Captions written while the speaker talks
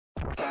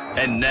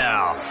And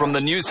now, from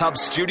the News Hub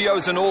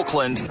studios in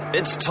Auckland,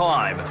 it's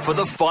time for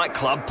the Fight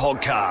Club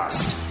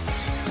podcast.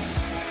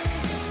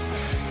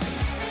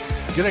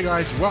 G'day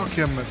guys,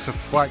 welcome to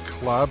Fight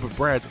Club.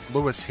 Brad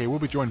Lewis here. We'll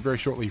be joined very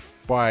shortly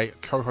by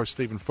co-host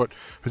Stephen Foote,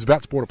 who's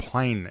about to board a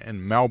plane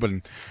in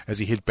Melbourne as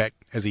he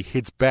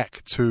heads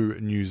back to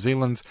New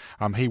Zealand.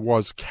 He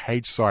was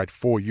cage side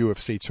for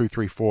UFC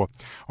 234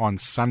 on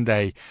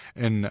Sunday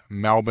in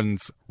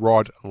Melbourne's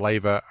Rod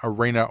Laver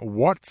Arena.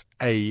 What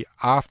a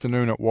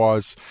afternoon it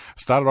was.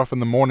 Started off in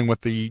the morning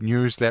with the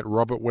news that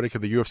Robert Whittaker,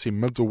 the UFC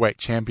middleweight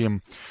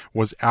champion,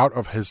 was out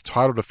of his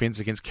title defense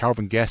against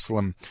Kelvin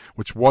Gastelum,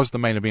 which was the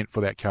main event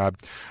for that card.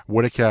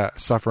 Whittaker,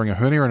 suffering a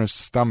hernia in his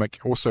stomach,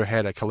 also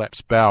had a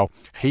collapsed bowel.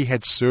 He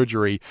had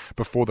surgery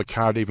before the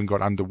card even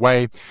got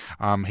underway.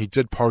 He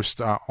did post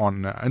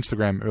on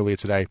Instagram earlier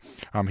today.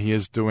 He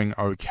is doing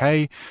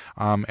okay.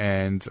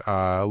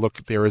 Look,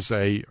 there is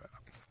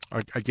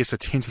I guess a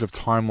tentative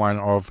timeline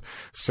of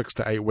 6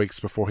 to 8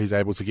 weeks before he's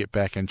able to get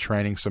back in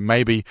training. So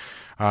maybe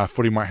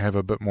Footy might have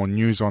a bit more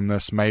news on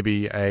this.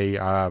 Maybe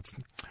they'll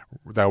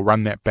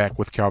run that back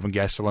with Kelvin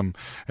Gastelum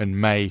in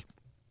May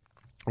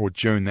or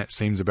June. That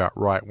seems about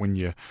right when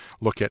you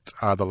look at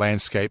the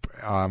landscape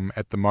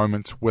at the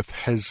moment with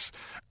his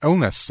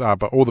illness.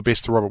 But all the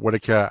best to Robert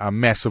Whittaker. A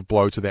massive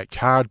blow to that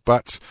card,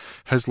 but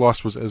his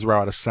loss was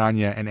Israel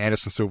Adesanya and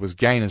Anderson Silva's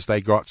gain as they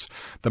got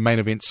the main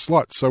event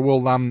slot. So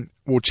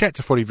we'll chat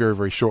to Footy very,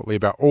 very shortly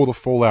about all the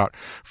fallout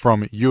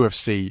from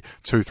UFC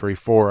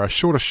 234. A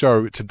shorter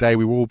show today.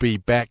 We will be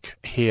back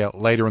here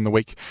later in the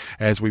week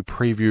as we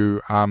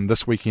preview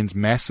this weekend's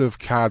massive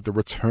card, the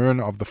return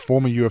of the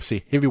former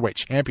UFC heavyweight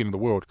champion of the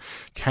world,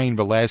 Cain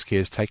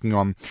Velasquez, taking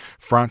on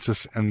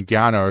Francis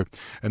Ngannou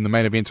in the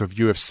main event of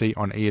UFC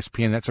on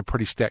ESPN. That's a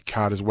pretty stacked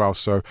card as well,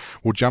 so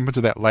we'll jump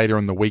into that later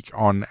in the week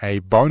on a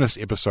bonus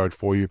episode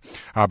for you.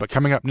 But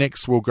coming up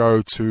next, we'll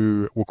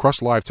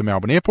cross live to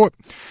Melbourne Airport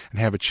and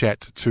have a chat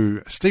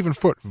to Stephen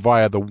Foote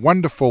via the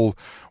wonderful,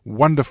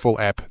 wonderful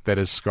app that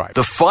is Skype.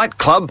 The Fight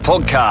Club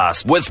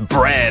podcast with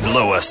Brad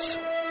Lewis.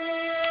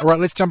 All right,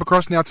 let's jump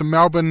across now to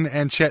Melbourne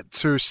and chat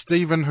to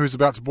Stephen, who's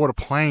about to board a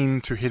plane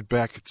to head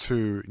back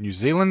to New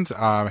Zealand.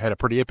 Had a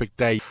pretty epic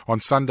day on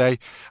Sunday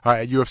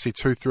at UFC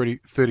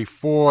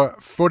 234.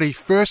 Footy,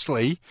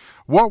 firstly,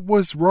 what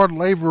was Rod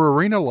Laver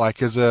Arena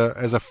like as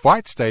a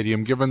fight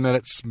stadium, given that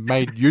it's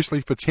made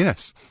usually for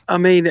tennis? I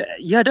mean,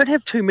 yeah, I don't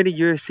have too many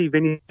UFC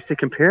venues to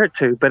compare it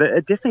to, but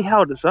it definitely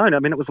held its own. I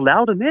mean, it was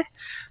loud in there.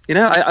 You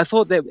know, I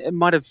thought that it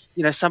might have,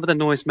 some of the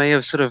noise may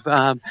have sort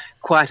of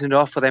quietened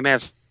off, or they may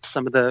have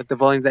some of the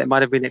volume that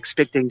might have been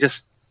expecting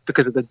just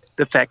because of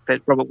the fact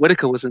that Robert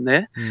Whittaker was in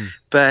there.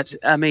 But,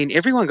 I mean,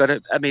 everyone got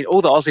it. I mean,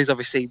 all the Aussies,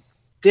 obviously,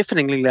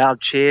 deafeningly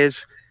loud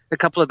cheers, a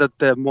couple of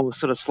the more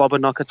sort of slobber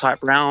knocker type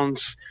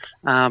rounds,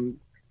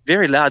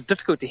 very loud,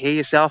 difficult to hear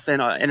yourself.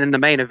 And in the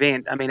main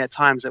event, I mean, at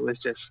times it was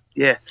just,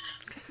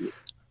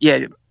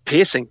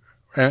 piercing.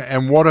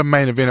 And what a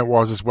main event it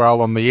was as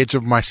well. On the edge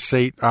of my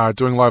seat,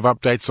 doing live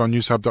updates on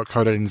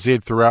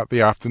newshub.co.nz throughout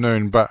the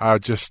afternoon,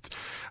 but just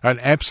an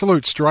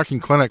absolute striking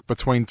clinic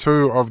between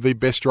two of the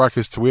best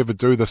strikers to ever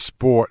do the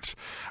sport.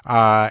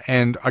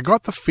 And I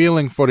got the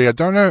feeling, Footy, I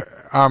don't know,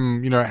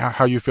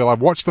 how you feel.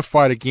 I've watched the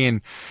fight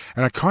again,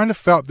 and I kind of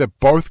felt that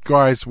both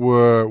guys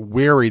were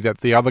wary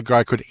that the other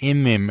guy could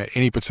end them at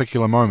any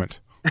particular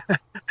moment.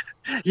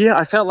 Yeah,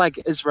 I felt like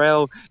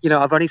Israel,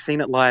 I've only seen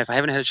it live. I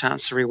haven't had a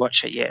chance to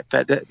rewatch it yet.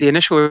 But the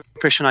initial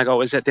impression I got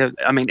was that,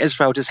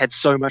 Israel just had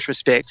so much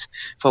respect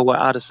for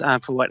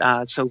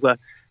Silva,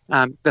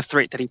 the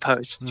threat that he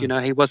posed.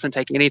 He wasn't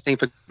taking anything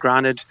for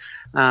granted.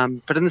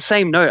 But in the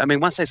same note, I mean,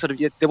 once they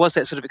there was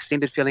that sort of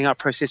extended feeling out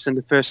process in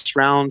the first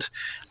round.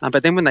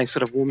 But then when they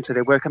sort of warmed to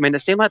their work, I mean,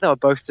 it seemed like they were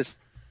both just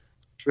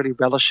really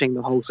relishing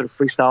the whole sort of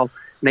freestyle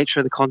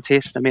nature of the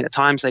contest. I mean, at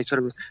times they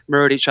sort of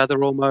mirrored each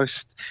other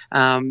almost.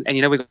 And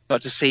we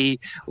got to see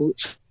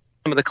some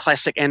of the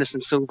classic Anderson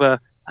Silva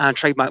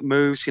trademark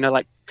moves,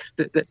 like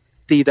the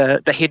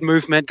head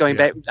movement going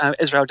back,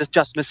 Israel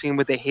just missing him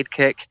with their head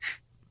kick.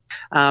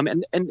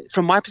 And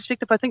from my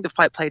perspective, I think the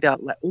fight played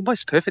out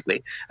almost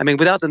perfectly. I mean,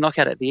 without the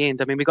knockout at the end,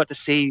 I mean, we got to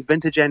see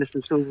vintage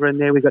Anderson Silva in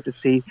there. We got to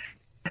see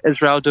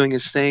Israel doing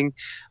his thing.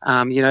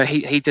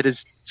 He did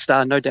his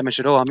star, no damage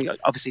at all. I mean,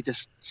 obviously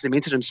just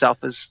cemented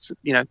himself as,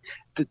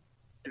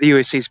 the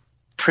UFC's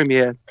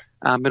premier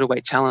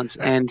middleweight talent.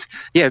 And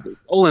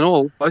all in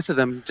all, both of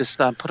them just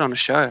put on a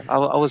show. I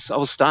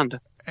was stunned.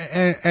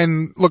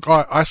 And look,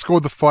 I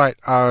scored the fight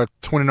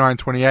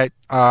 29-28,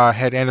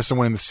 had Anderson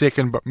winning the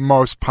second, but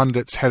most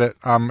pundits had it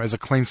as a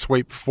clean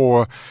sweep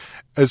for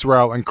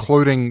Israel,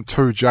 including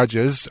two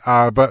judges.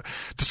 But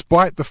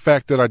despite the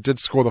fact that I did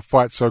score the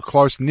fight so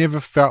close,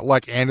 never felt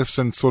like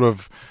Anderson sort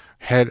of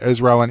had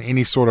Israel in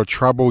any sort of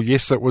trouble.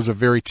 Yes, it was a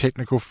very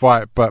technical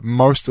fight, but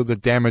most of the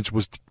damage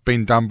was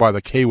being done by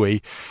the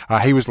Kiwi.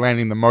 He was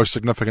landing the most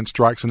significant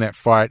strikes in that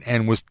fight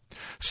and was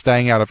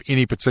staying out of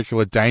any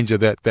particular danger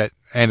that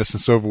Anderson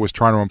Silva was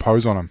trying to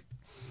impose on him.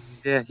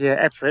 Yeah,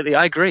 absolutely.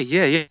 I agree.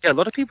 Yeah. A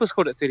lot of people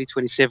scored at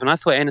 30-27. I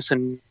thought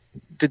Anderson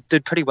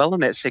did pretty well in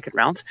that second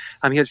round.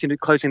 He was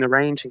closing the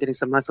range and getting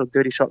some nice little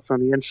dirty shots on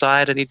the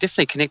inside, and he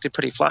definitely connected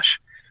pretty flush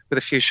with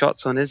a few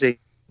shots on Izzy.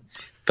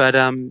 But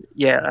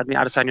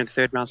Adesanya in the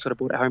third round sort of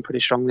brought it home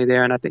pretty strongly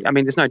there, and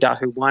there's no doubt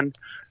who won.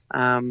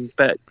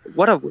 But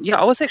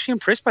I was actually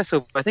impressed by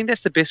Silva. I think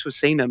that's the best we've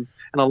seen him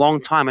in a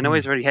long time. I know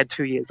he's already had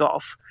 2 years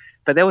off,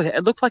 but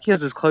it looked like he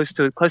was as close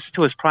to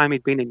his prime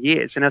he'd been in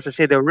years. And as I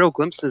said, there were real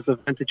glimpses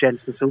of vintage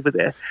Anderson Silva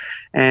there,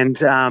 and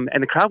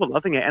the crowd were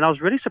loving it. And I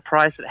was really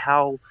surprised at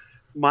how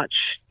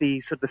much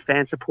the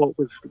fan support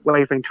was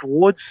wavering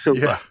towards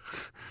Silva. Yeah.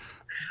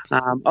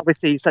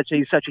 Obviously, he's such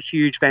a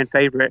huge fan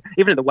favorite.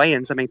 Even at the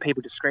weigh-ins,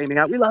 people just screaming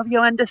out, "We love you,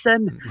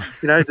 Anderson!"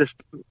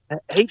 Just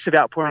heaps of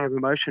outpouring of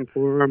emotion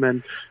for him.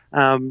 And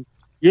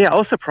I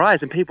was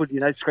surprised, and people,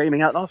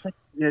 screaming out,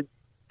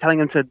 telling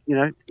him to,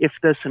 F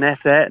this and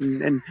F that,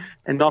 and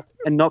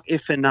knock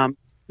F and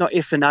not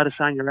F and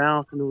Adesanya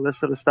out and all this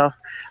sort of stuff.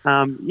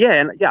 I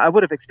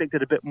would have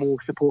expected a bit more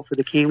support for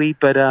the Kiwi,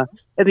 but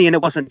in the end,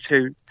 it wasn't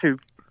too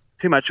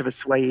much of a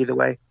sway either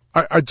way.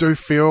 I do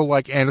feel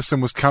like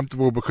Anderson was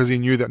comfortable because he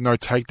knew that no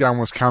takedown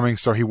was coming,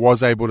 so he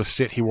was able to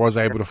sit, he was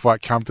able to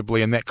fight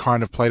comfortably, and that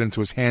kind of played into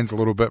his hands a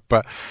little bit.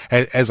 But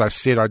as I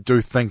said, I do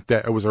think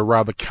that it was a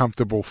rather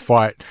comfortable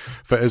fight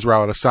for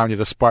Israel Adesanya,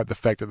 despite the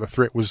fact that the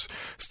threat was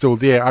still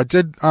there. I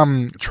did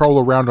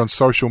troll around on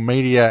social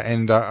media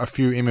and a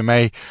few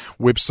MMA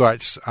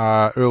websites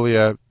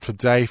earlier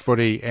today,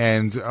 Footy,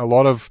 and a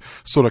lot of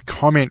sort of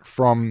comment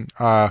from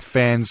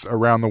fans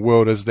around the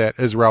world is that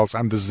Israel's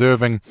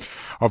undeserving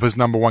of his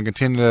number one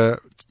contender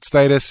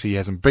status. He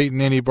hasn't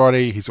beaten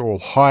anybody. He's all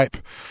hype.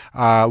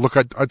 Look,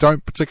 I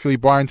don't particularly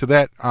buy into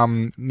that.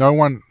 No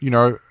one,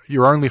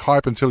 you're only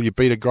hype until you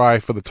beat a guy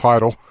for the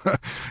title.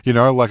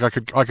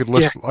 I could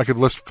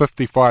list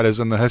 50 fighters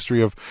in the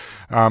history of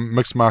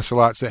mixed martial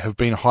arts that have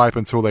been hype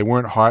until they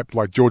weren't hype.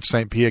 Like George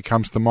St. Pierre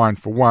comes to mind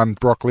for one.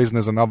 Brock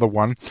Lesnar's another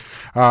one.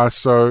 I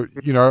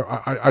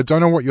don't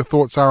know what your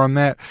thoughts are on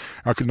that.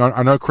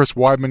 I know Chris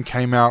Weidman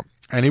came out,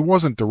 and he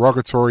wasn't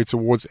derogatory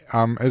towards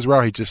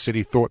Israel. He just said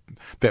he thought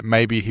that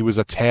maybe he was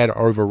a tad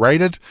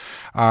overrated.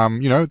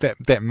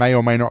 That may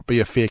or may not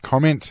be a fair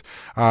comment.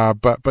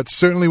 But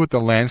certainly with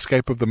the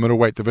landscape of the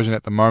middleweight division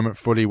at the moment,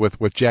 Footy,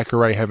 with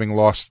Jacare having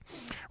lost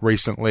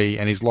recently,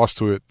 and he's lost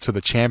to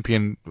the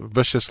champion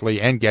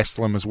viciously, and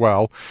Gastelum as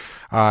well.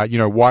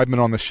 Weidman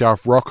on the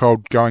shelf,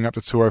 Rockhold going up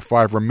to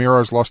 205,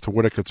 Ramiro's lost to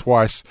Whittaker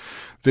twice.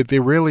 That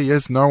there really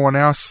is no one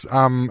else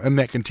in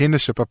that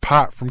contendership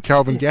apart from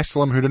Calvin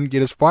Gastelum, who didn't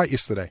get his fight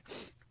yesterday.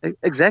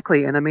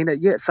 Exactly, and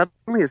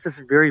suddenly it's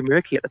just very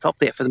murky at the top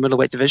there for the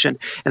middleweight division.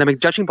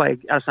 And judging by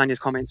Adesanya's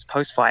comments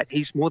post-fight,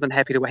 he's more than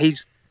happy to.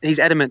 He's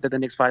adamant that the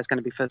next fight is going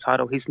to be for the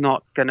title. He's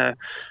not going to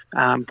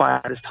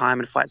bide his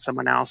time and fight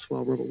someone else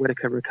while Robert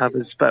Whittaker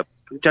recovers. But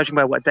judging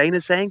by what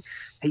Dana's saying,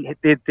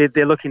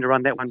 they're looking to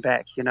run that one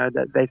back.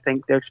 That they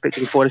think they're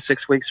expecting 4 to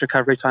 6 weeks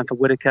recovery time for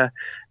Whittaker.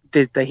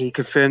 He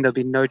confirmed there'll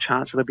be no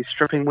chance they'll be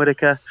stripping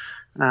Whittaker.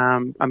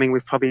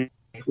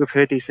 We've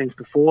heard these things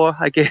before,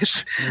 I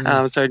guess.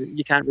 So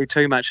you can't read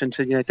too much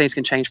into, things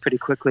can change pretty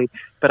quickly.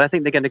 But I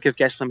think they're going to give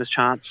Gastelum his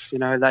chance.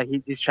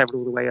 He's travelled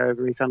all the way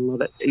over. He's done a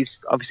lot. He's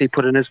obviously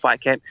put in his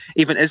fight camp.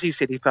 Even as he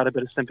said, he felt a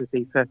bit of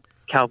sympathy for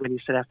Calvin. He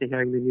said after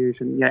hearing the news,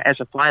 and as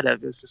a fighter,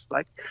 it was just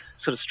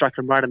sort of struck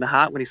him right in the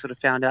heart when he sort of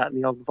found out in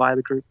the old via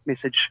the group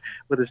message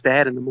with his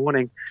dad in the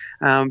morning.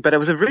 But it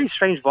was a really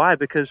strange vibe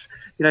because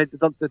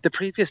the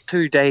previous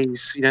 2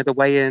 days, the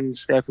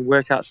weigh-ins, the open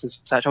workouts and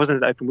such. I wasn't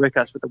at the open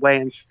workouts, but the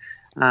weigh-ins.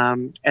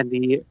 And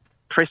the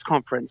press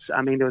conference,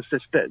 there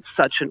was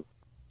such an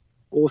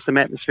awesome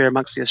atmosphere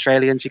amongst the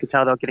Australians. You could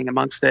tell they were getting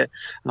amongst it.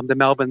 The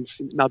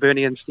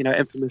Melburnians,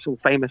 infamous or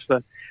famous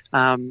for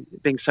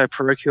being so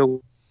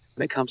parochial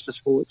when it comes to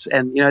sports.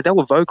 And, they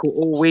were vocal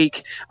all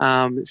week.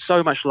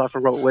 So much love for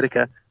Robert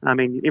Whittaker.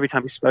 Every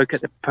time he spoke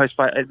at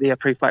the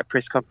pre-fight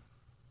press conference,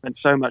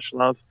 so much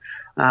love.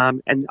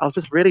 And I was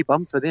just really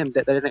bummed for them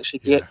that they didn't actually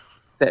get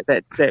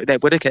that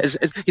Whittaker is,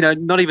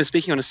 not even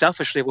speaking on a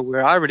selfish level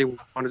where I really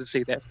wanted to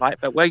see that fight,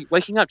 but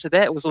waking up to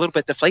that was a little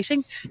bit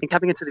deflating, and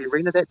coming into the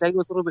arena that day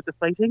was a little bit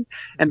deflating,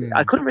 and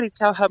I couldn't really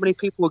tell how many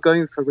people were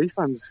going for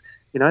refunds.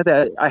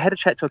 I had a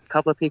chat to a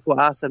couple of people,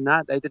 asked them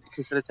that they didn't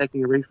consider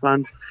taking a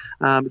refund.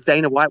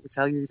 Dana White would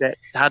tell you that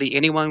hardly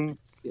anyone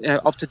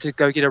opted to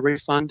go get a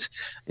refund,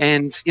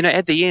 and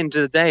at the end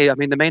of the day,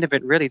 the main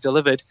event really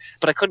delivered,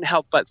 but I couldn't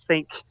help but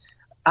think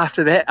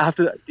after that,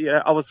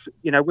 I was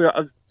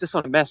just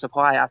on a massive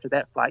high after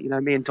that fight.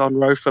 Me and Don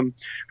Rowe from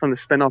the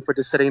spin-off were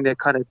just sitting there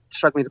kind of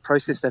struggling to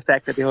process the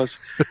fact that there was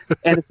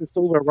Anderson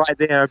Silva right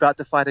there about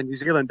to fight a New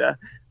Zealander.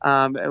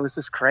 It was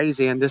just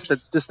crazy, and just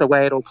the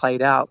way it all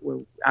played out.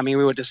 We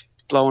were just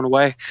blown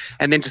away.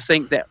 And then to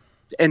think that,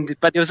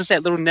 but there was just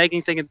that little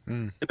nagging thing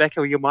in the back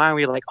of your mind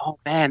where you're like, oh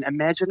man,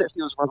 imagine if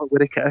there was Robert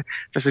Whittaker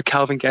versus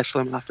Calvin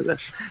Gastelum after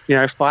this.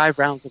 5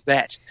 rounds of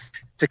that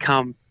to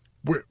come.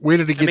 Where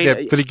did he get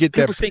that? Did he get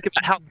that? Speak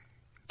about how.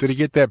 he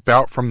get that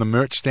belt from the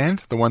merch stand,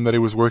 the one that he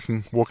was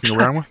walking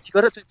around with? He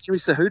got it from Huey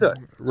Cejudo.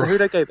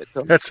 Cejudo gave it to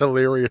him. That's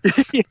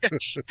hilarious. Yeah.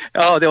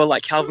 Oh, there were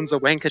like Calvin's a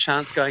wanker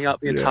chants going up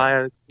the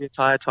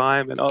entire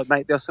time, and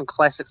mate, there were some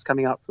classics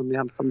coming up from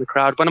the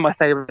crowd. One of my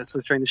favourites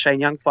was during the Shane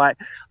Young fight.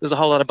 There was a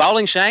whole lot of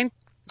bowling, Shane.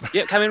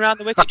 Yep, coming around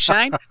the wicket,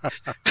 Shane.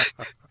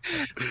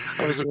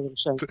 I was a little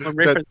ashamed. I'm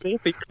referencing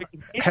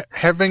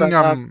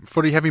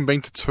having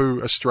been to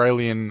 2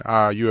 Australian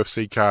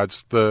UFC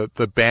cards,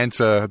 the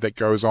banter that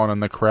goes on in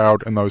the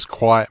crowd in those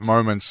quiet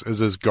moments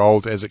is as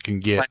gold as it can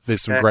get.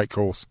 There's some great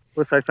calls. It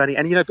was so funny.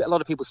 And, a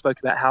lot of people spoke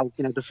about how,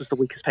 this was the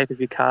weakest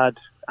pay-per-view card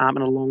in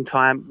a long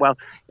time. Well,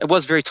 it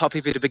was very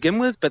top-heavy to begin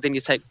with, but then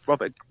you take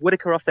Robert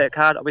Whittaker off that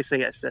card.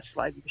 Obviously, it's just,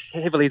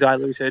 heavily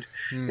diluted.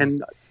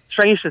 And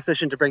strange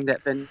decision to bring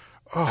that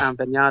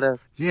Vinyata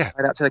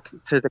right up to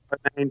the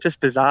co-main. Just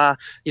bizarre.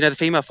 The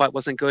female fight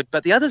wasn't good,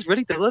 but the others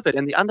really delivered,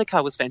 and the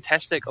undercard was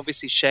fantastic.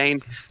 Obviously,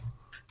 Shane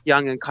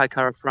Young and Kai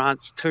Kara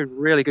France, 2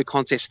 really good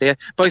contests there.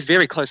 Both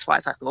very close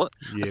fights, I thought.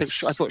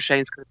 Yes. I thought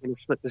Shane's could have been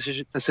a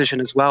split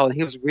decision as well, and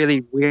he was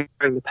really wearing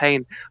the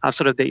pain of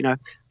sort of the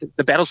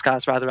battle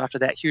scars rather after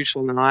that huge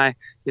swollen eye.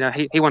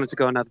 He wanted to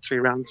go another 3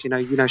 rounds.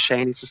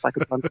 Shane, he's just like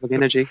a bundle of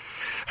energy.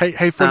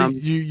 Hey, Freddie,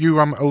 you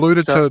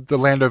alluded to the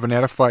Lando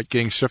Vannata fight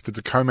getting shifted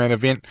to co-main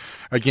event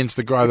against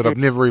the guy that I've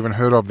never even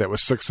heard of that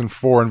was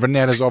 6-4, and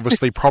Vannata's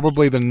obviously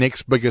probably the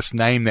next biggest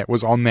name that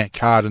was on that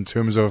card in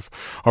terms of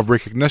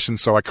recognition,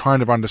 so I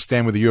kind of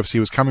understand where the UFC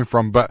was coming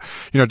from, but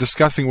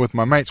discussing with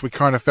my mates, we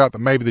kind of felt that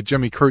maybe the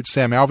Jimmy Crute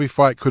Sam Alvey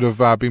fight could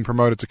have been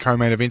promoted to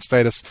co-main event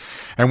status,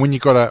 and when you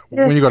got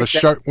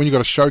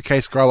a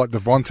showcase guy like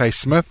Devontae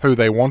Smith, who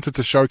they wanted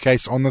to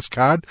showcase on this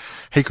card,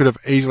 he could have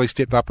easily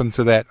stepped up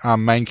into that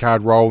main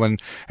card role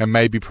and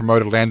maybe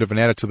promoted Lando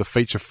Vannata to the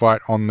feature fight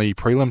on the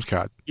prelims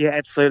card. Yeah,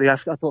 absolutely. I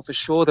thought for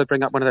sure they'd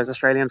bring up one of those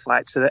Australian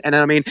fights. And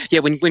I mean,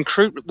 when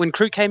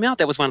Crute came out,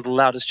 that was one of the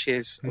loudest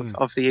cheers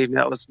of the evening.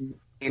 That was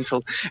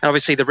mental. And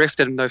obviously the ref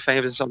did him no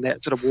favours on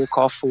that sort of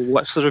walk-off, or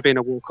what sort of been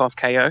a walk-off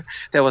KO.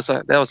 That was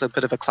a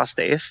bit of a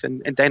cluster F,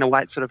 and Dana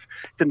White sort of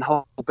didn't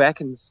hold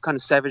back and kind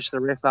of savaged the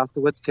ref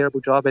afterwards.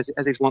 Terrible job, as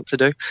he's wont to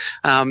do.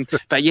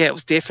 But yeah, it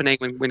was deafening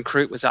when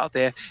Crute was out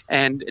there,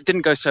 and it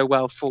didn't go so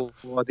well for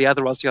the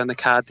other Aussie on the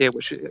card there,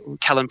 which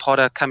Callan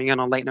Potter coming in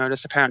on late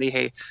notice. Apparently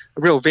a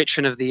real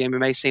veteran of the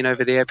MMA scene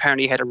over there.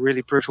 Apparently had a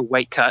really brutal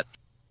weight cut,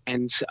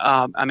 and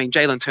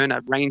Jalen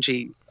Turner,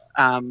 rangy,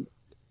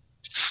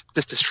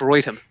 just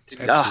destroyed him.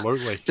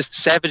 Absolutely. Just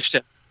savaged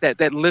him.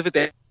 That liver,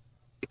 that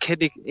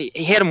kidney,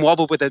 he had him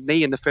wobble with a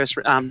knee in the first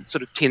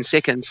sort of 10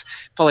 seconds,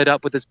 followed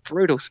up with this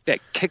brutal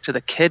kick to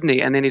the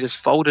kidney, and then he just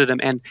folded him.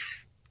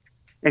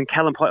 And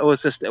Callan Potter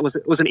it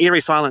was an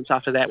eerie silence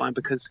after that one,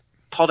 because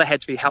Potter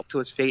had to be helped to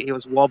his feet. He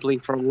was wobbling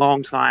for a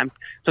long time.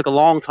 It took a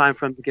long time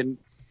for them to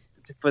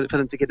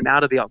get him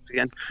out of the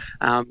octagon.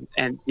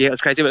 And yeah, it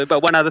was crazy.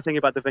 But one other thing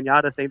about the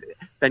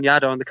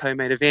Vinyata on the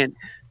co-main event,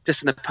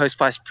 just in the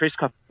post-fight press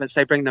conference,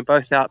 they bring them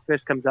both out.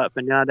 First comes out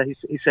Vinyata,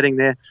 he's sitting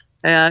there.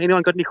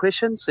 Anyone got any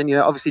questions? And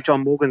obviously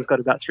John Morgan's got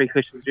about 3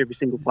 questions for every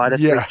single fighter,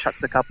 so he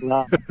chucks a couple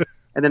up.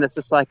 And then it's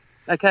just like,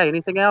 okay,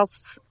 anything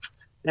else?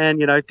 And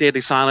deadly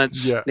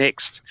silence.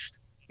 Next.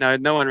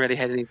 No one really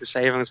had anything to say.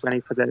 Everyone was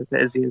waiting for the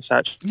Izzy and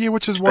such. Yeah,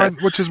 which is why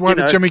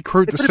the Jimmy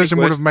Crute decision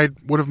would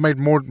have made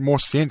more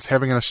sense,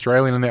 having an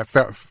Australian in that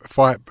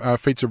fight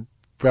feature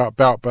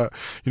bout, but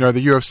the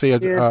UFC,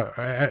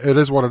 it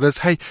is what it is.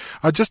 Hey,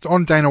 just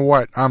on Dana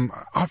White,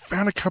 I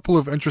found a couple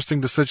of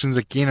interesting decisions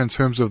again in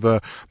terms of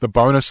the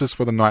bonuses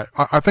for the night.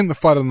 I think the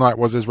fight of the night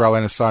was Israel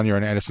Adesanya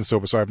and Anderson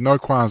Silva, so I have no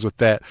qualms with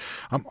that.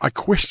 I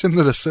question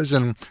the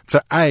decision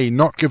to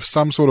not give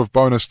some sort of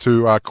bonus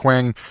to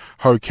Kwang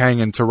Ho Kang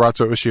and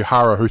Tarato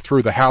Ishihara, who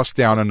threw the house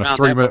down in a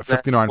 3-minute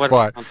 59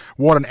 fight.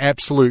 What an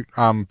absolute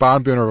barn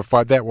burner of a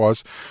fight that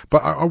was.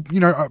 But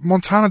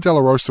Montana De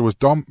La Rosa was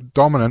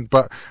dominant,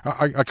 but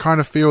I kind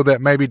of feel that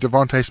maybe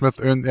Devontae Smith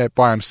earned that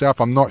by himself.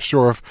 I'm not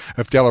sure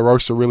if De La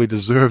Rosa really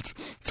deserved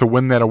to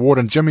win that award,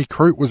 and Jimmy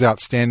Crute was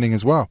outstanding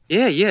as well.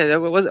 Yeah, it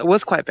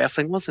was quite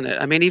baffling, wasn't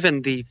it? I mean,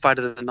 even the fight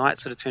of the night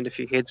sort of turned a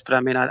few heads, but I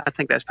mean, I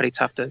think that's pretty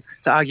tough to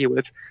argue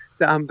with.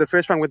 The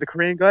first one with the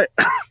Korean guy,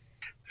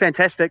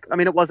 fantastic. I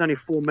mean, it was only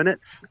 4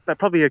 minutes, but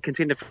probably a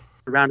contender for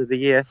the round of the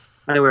year.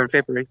 I know we're in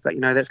February, but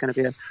that's going to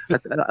be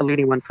a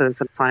leading one for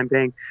the time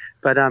being.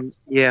 But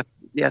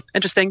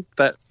interesting,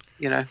 but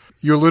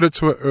You alluded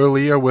to it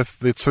earlier with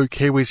the 2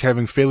 Kiwis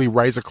having fairly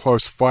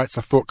razor-close fights.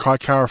 I thought Kai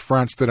Kara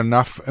France did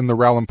enough in the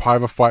Rowland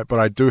Paiva fight, but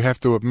I do have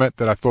to admit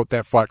that I thought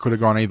that fight could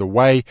have gone either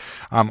way.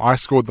 I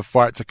scored the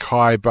fight to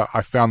Kai, but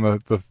I found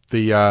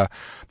the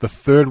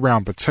third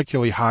round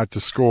particularly hard to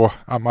score.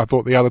 I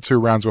thought the other 2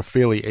 rounds were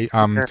fairly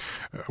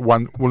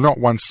not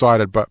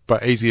one-sided, but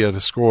easier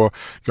to score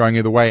going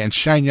either way. And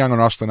Shane Young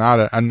and Austin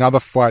Arter, another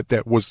fight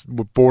that was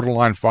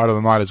borderline fight of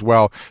the night as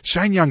well.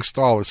 Shane Young's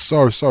style is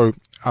so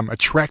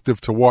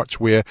attractive to watch,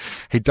 where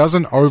he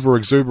doesn't over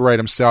exuberate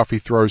himself. He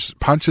throws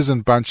punches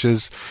and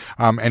bunches,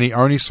 and he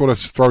only sort of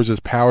throws his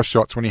power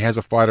shots when he has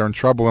a fighter in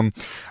trouble. And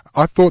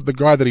I thought the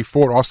guy that he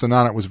fought, Austin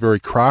Arnott, was very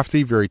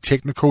crafty, very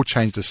technical,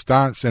 changed his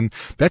stance, and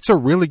that's a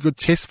really good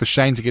test for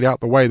Shane to get out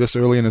the way this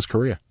early in his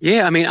career.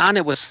 Yeah, I mean,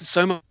 Arnott was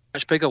so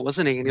much bigger,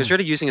 wasn't he? And he was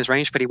really using his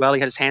range pretty well. He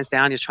had his hands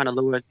down. He was trying to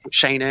lure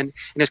Shane in, and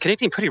he was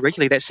connecting pretty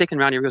regularly. That second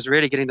round, he was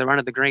really getting the rub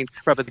of the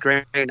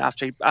green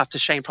after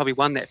Shane probably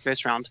won that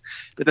first round.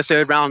 But the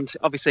third round,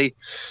 obviously,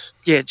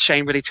 yeah,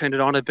 Shane really turned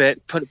it on a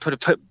bit,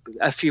 put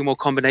a few more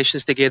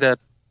combinations together,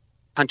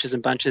 punches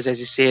and bunches, as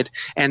you said,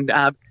 and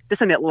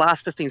just in that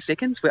last 15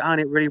 seconds where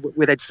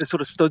they just sort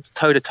of stood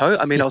toe to toe.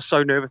 I mean, I was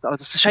so nervous. I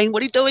was like, Shane,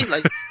 what are you doing?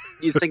 Like,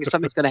 you think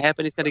something's going to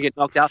happen, he's going to get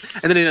knocked out,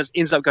 and then it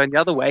ends up going the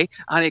other way.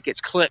 Arnott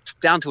gets clipped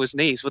down to his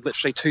knees with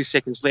literally 2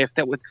 seconds left.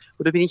 That would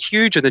have been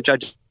huge in the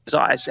judge's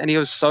eyes, and he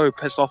was so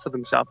pissed off with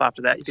himself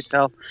after that. You could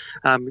tell,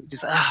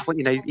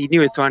 he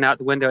knew he'd thrown out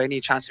the window any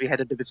chance he had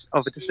of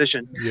a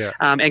decision. Yeah.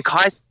 And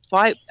Kai's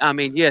fight, I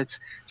mean, yeah, it's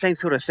same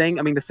sort of thing.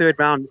 I mean, the third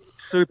round,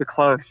 super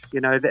close.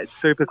 That's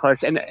super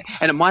close, and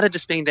it might have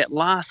just been that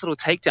last little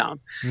takedown,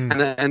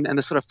 and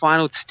the sort of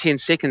final 10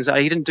 seconds.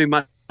 He didn't do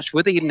much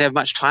with it. He didn't have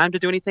much time to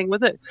do anything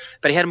with it,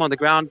 but he had him on the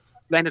ground,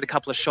 landed a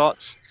couple of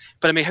shots.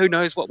 But I mean, who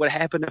knows what would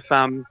happen if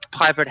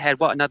Pivot had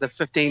another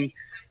 15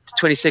 to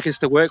 20 seconds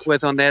to work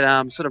with on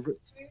that sort of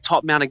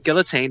top mounted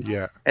guillotine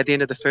at the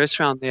end of the first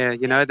round there.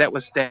 That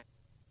was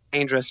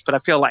dangerous. But I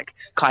feel like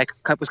Kai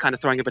was kind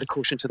of throwing a bit of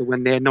caution to the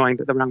wind there, knowing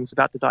that the round was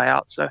about to die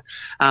out. So,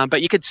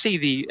 but you could see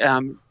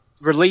the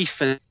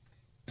relief and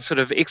sort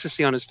of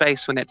ecstasy on his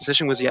face when that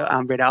decision was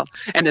read out,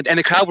 and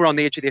the crowd were on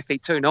the edge of their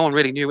feet too. No one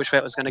really knew which way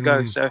it was going to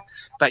go. So,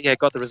 but yeah,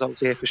 got the result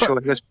there for sure.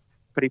 He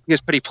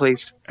was pretty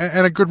pleased,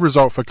 and a good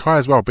result for Kai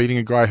as well, beating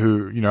a guy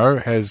who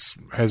has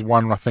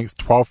won, I think,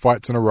 12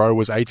 fights in a row,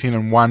 was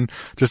 18-1.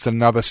 Just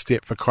another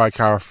step for Kai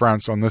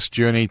Kara-France on this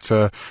journey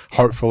to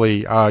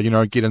hopefully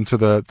get into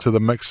the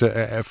mix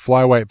at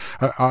flyweight.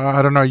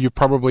 I don't know, you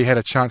probably had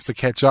a chance to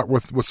catch up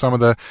with some of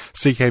the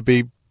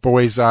CKB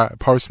boys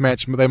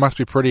post-match. They must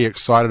be pretty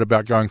excited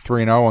about going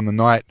 3-0 on the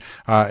night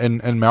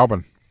in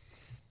Melbourne.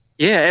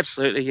 Yeah,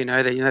 absolutely.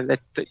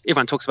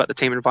 Everyone talks about the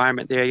team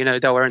environment there.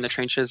 They were in the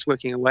trenches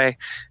working away,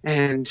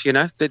 and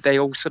they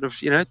all sort of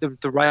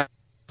the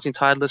rising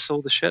tide lifts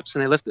all the ships,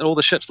 and all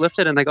the ships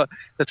lifted, and they got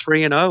the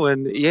 3-0.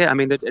 And yeah, I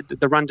mean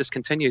the run just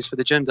continues for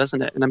the gym,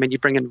 doesn't it? And I mean, you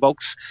bring in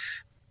Volk's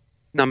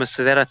numbers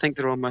to that. I think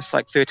they're almost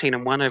like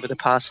 13-1 over the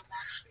past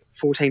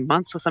 14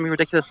 months or something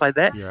ridiculous like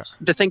that. Yeah.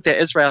 To think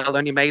that Israel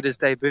only made his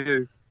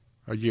debut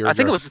a year ago. I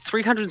think it was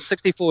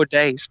 364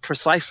 days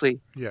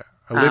precisely. Yeah,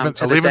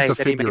 11th of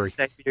February.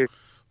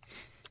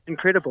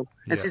 Incredible.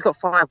 And so he's got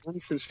 5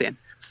 wins since then.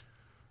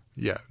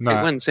 Yeah,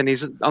 no. Wins, and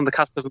he's on the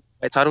cusp of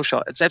a title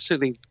shot. It's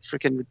absolutely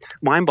freaking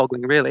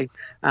mind-boggling, really.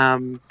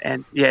 And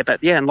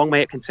long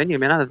may it continue,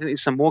 man. I think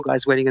there's some more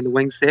guys waiting in the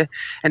wings there.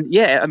 And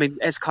yeah, I mean,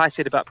 as Kai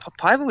said about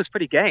Paiva was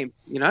pretty game,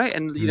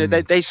 and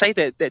they say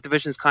that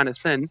division's kind of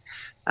thin,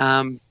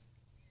 but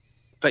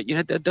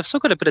they've still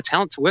got a bit of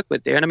talent to work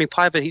with there. And I mean,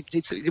 Paiva,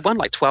 he won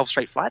like 12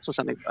 straight fights or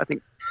something. I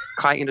think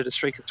Kai ended a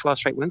streak of 12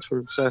 straight wins for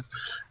him. So.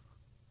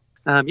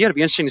 It'll be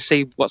interesting to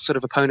see what sort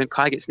of opponent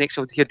Kai gets next.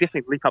 He'll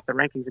definitely leap up the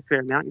rankings a fair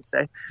amount, you'd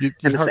say.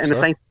 The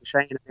same thing with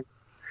Shane.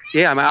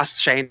 Yeah, I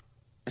asked Shane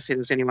if there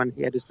was anyone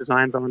he had his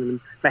designs on,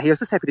 and he was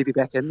just happy to be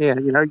back in there.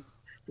 You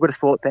would have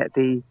thought that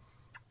the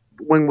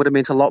wing would have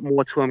meant a lot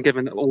more to him,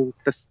 given all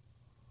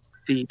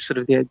the sort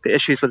of the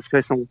issues with his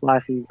personal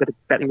life and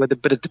battling with a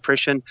bit of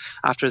depression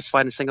after his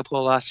fight in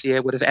Singapore last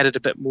year. Would have added a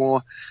bit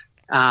more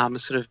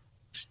sort of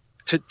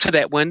to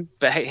that win,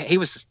 but he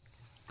was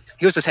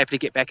just happy to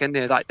get back in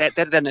there. Like that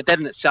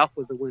in itself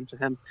was a win to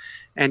him.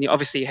 And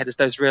obviously he had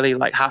those really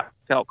like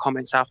heartfelt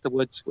comments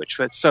afterwards, which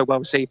were so well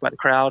received by the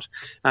crowd.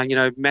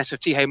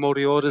 Massive Tihei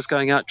Mori orders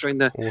going out during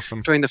the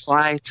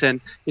fight, and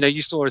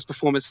you saw his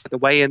performance at the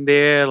weigh-in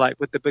there, like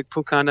with the big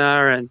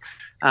pukana,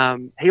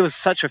 and he was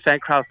such a fan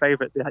crowd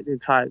favorite the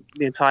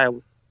entire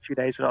few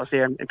days that I was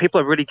there, and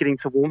people are really getting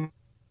to warm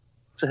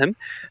to him.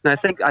 And I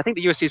think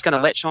the UFC is going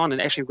to latch on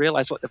and actually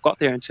realize what they've got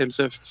there in terms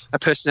of a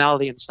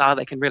personality and style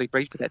that can really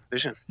breed for that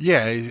division.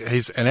 Yeah,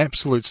 he's an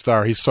absolute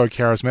star. He's so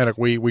charismatic.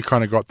 We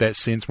kind of got that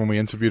sense when we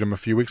interviewed him a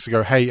few weeks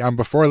ago. Hey,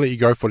 before I let you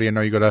go, Footy, I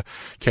know you got to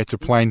catch a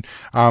plane.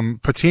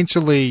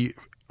 Potentially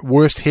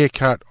worst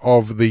haircut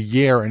of the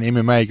year in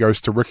MMA goes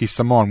to Ricky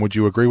Simon. Would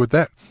you agree with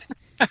that?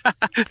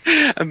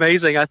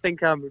 Amazing. I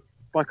think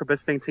Michael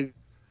Bisping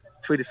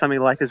tweeted something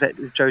like, is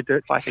Joe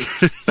Dirt fighting?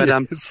 But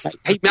yes.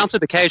 He mounted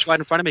the cage right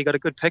in front of me, got a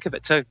good pick of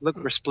it too. Looked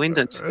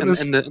resplendent in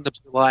the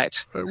blue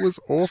light. It was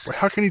awful.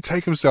 How can he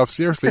take himself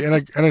seriously?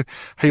 and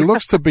he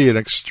looks to be an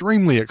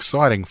extremely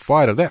exciting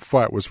fighter. That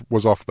fight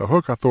was off the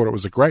hook. I thought it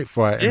was a great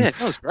fight. Yeah,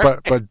 that was great.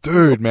 But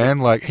dude, man,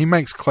 like he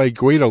makes Clay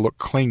Guida look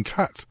clean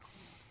cut.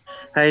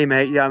 Hey,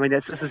 mate. Yeah, I mean,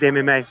 this is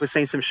MMA. We've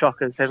seen some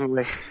shockers, haven't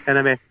we? And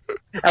I mean,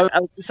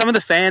 some of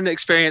the fan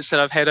experience that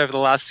I've had over the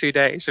last 2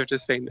 days have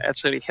just been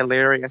absolutely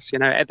hilarious.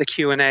 At the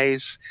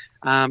Q&As,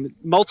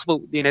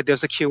 multiple.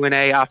 There's a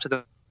Q&A after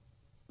the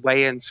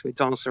weigh-ins where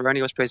Donald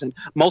Cerrone was present,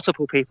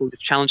 multiple people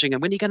just challenging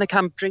him, when are you going to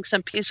come drink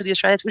some piss of the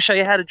Australians? We'll show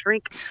you how to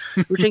drink.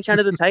 We'll drink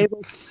under the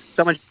table.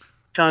 Someone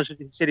challenged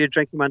him, said he'd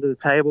drink him under the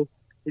table.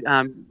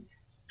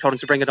 Told him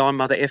to bring it on,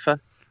 mother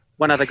effer.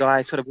 One other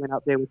guy sort of went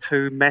up there with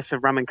 2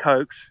 massive rum and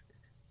cokes,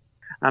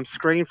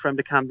 screamed for him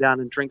to come down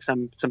and drink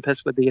some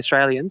piss with the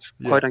Australians,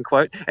 quote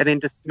unquote, and then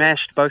just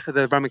smashed both of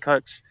the rum and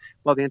cokes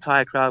while the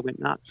entire crowd went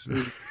nuts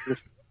and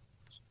just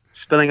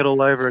spilling it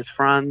all over his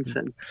fronts.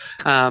 And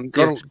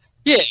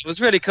it was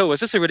really cool. It was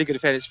just a really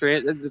good fan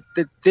experience.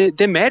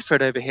 They're mad for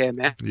it over here,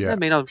 man. Yeah. I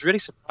mean, I was really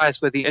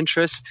surprised with the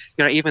interest.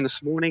 Even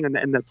this morning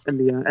in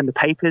the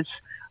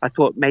papers, I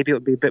thought maybe it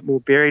would be a bit more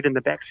buried in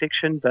the back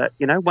section. But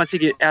once you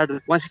get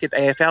the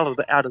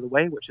AFL out of the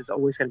way, which is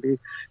always going to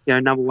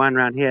be number one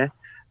around here,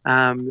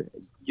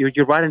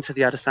 you're right into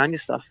the Adesanya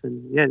stuff,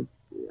 and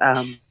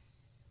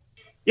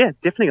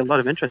definitely a lot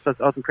of interest.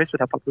 I was impressed with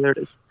how popular it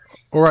is.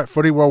 All right,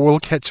 Footy. Well, we'll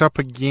catch up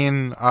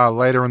again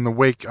later in the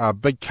week.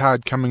 Big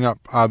card coming up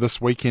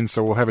this weekend,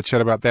 so we'll have a chat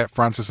about that.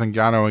 Francis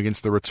Ngannou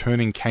against the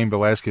returning Cain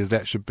Velasquez.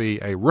 That should be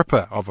a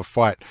ripper of a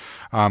fight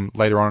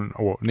later on,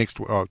 or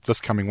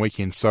this coming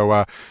weekend.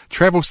 So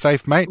travel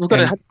safe, mate. We've got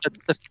to have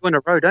a few in a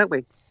row, don't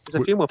we? There's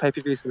a few more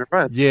pay-per-views in a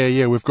row.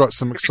 Yeah, we've got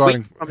some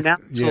exciting, from now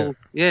till,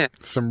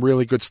 some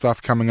really good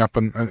stuff coming up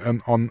in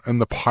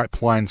the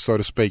pipeline, so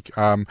to speak,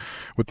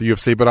 with the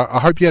UFC. But I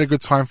hope you had a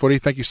good time, Footy.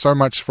 Thank you so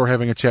much for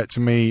having a chat to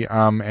me,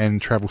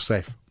 and travel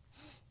safe.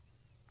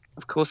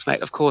 Of course,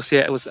 mate. Of course,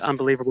 it was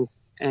unbelievable,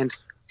 and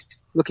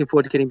looking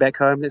forward to getting back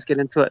home. Let's get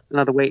into it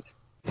another week.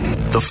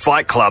 The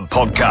Fight Club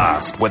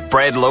Podcast with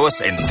Brad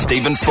Lewis and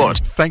Stephen Foote.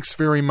 Thanks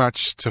very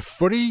much to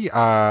Footy.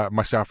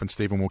 Myself and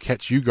Stephen will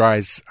catch you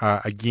guys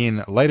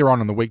again later on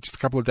in the week, just a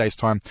couple of days'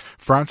 time.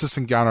 Francis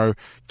Ngannou,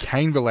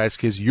 Cain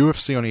Velasquez,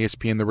 UFC on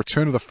ESPN, the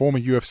return of the former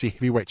UFC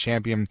heavyweight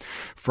champion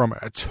from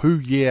a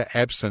 2-year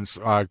absence,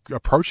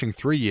 approaching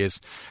 3 years.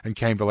 And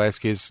Cain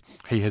Velasquez,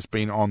 he has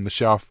been on the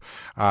shelf,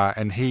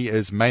 and he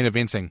is main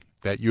eventing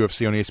that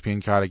UFC on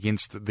ESPN card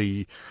against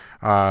the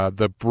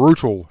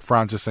brutal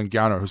Francis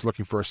Ngannou, who's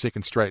looking for a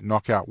second straight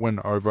knockout win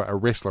over a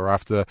wrestler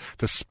after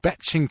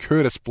dispatching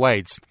Curtis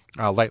Blades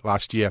late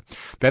last year.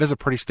 That is a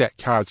pretty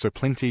stacked card, so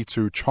plenty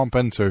to chomp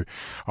into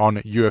on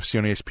UFC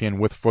on ESPN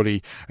with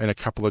Footy in a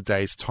couple of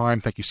days'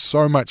 time. Thank you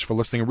so much for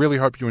listening. I really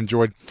hope you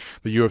enjoyed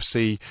the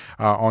UFC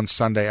on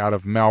Sunday out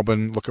of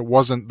Melbourne. Look, it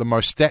wasn't the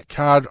most stacked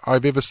card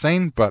I've ever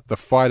seen, but the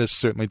fighters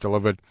certainly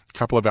delivered. A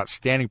couple of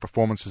outstanding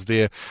performances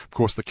there. Of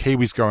course, the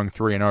Kiwis going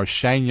 3-0.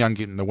 Shane Young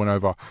getting the win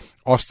over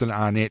Austin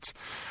Arnett.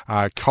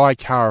 Kai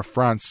Kara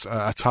France,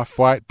 a tough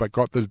fight, but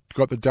got the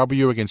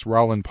W against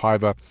Roland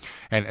Paiva.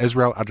 And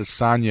Israel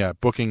Adesanya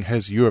booking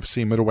his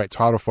UFC middleweight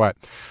title fight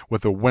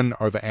with a win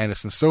over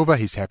Anderson Silva.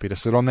 He's happy to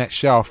sit on that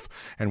shelf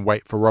and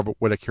wait for Robert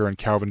Whittaker and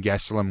Calvin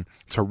Gastelum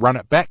to run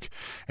it back.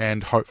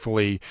 And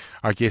hopefully,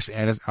 I guess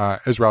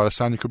Israel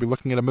Adesanya could be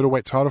looking at a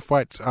middleweight title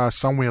fight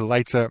somewhere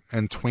later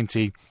in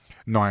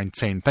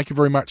 2019. Thank you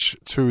very much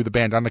to the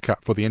band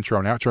Undercut for the intro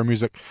and outro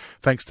music.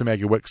 Thanks to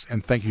Maggie Wicks,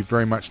 and thank you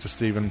very much to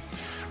Stephen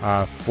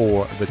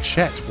for the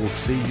chat. We'll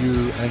see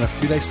you in a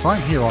few days'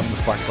 time here on the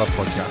Fight Club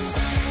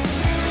Podcast.